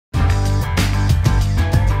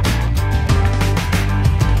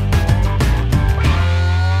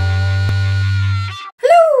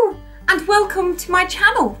to my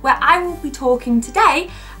channel, where I will be talking today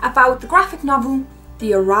about the graphic novel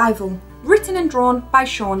The Arrival, written and drawn by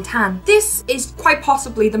Shaun Tan. This is quite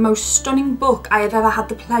possibly the most stunning book I have ever had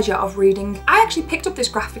the pleasure of reading. I actually picked up this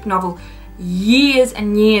graphic novel years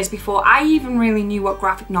and years before I even really knew what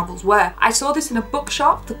graphic novels were. I saw this in a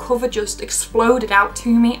bookshop, the cover just exploded out to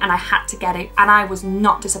me and I had to get it, and I was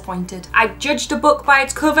not disappointed. I judged a book by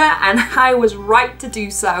its cover and I was right to do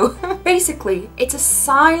so. Basically, it's a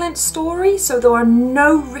silent story, so there are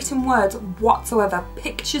no written words whatsoever,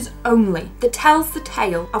 pictures only, that tells the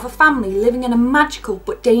tale of a family living in a magical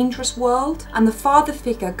but dangerous world, and the father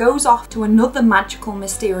figure goes off to another magical,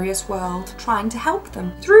 mysterious world, trying to help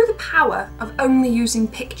them. Through the power of only using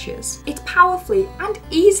pictures, it powerfully and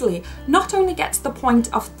easily not only gets the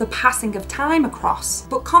point of the passing of time across,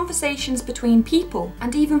 but conversations between people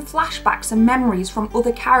and even flashbacks and memories from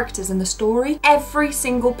other characters in the story. Every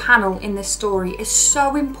single panel in this story is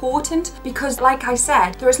so important because, like I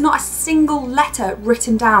said, there is not a single letter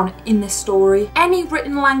written down in this story. Any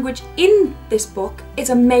written language in this book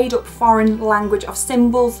is a made-up foreign language of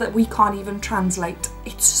symbols that we can't even translate.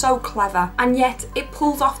 It's so clever, and yet it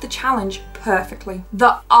pulls off the challenge perfectly.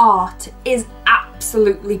 The art is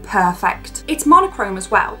absolutely perfect. It's monochrome as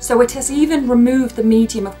well, so it has even removed the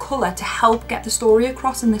medium of colour to help get the story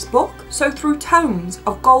across in this book. So through tones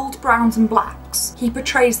of gold, browns and blacks, he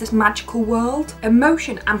portrays this magical world,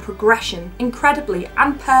 emotion and progression incredibly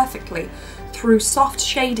and perfectly through soft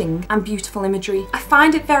shading and beautiful imagery. I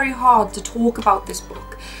find it very hard to talk about this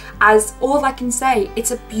book, as all I can say,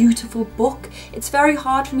 it's a beautiful book. It's very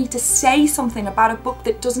hard for me to say something about a book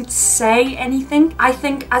that doesn't say anything. I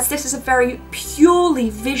think as this is a very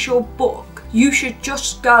purely visual book, you should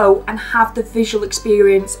just go and have the visual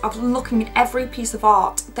experience of looking at every piece of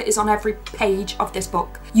art that is on every page of this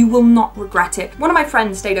book. You will not regret it. One of my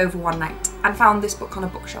friends stayed over one night and found this book on a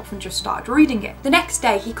bookshelf and just started reading it. The next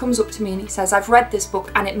day he comes up to me and he says, "I've read this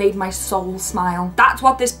book and it made my soul smile." That's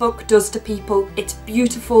what this book does to people. It's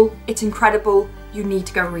beautiful, it's incredible. You need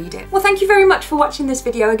to go read it. Well, thank you very much for watching this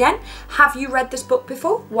video again. Have you read this book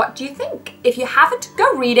before? What do you think? If you haven't,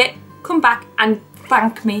 go read it, come back and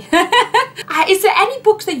thank me. Is there any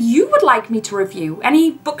books that you would like me to review?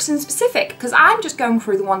 Any books in specific? Because I'm just going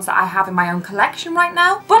through the ones that I have in my own collection right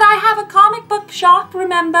now. But I have a comic book shop,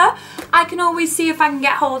 remember? I can always see if I can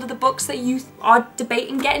get hold of the books that you are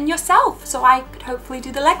debating getting yourself, so I could hopefully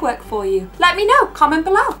do the legwork for you. Let me know, comment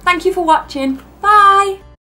below. Thank you for watching. Bye!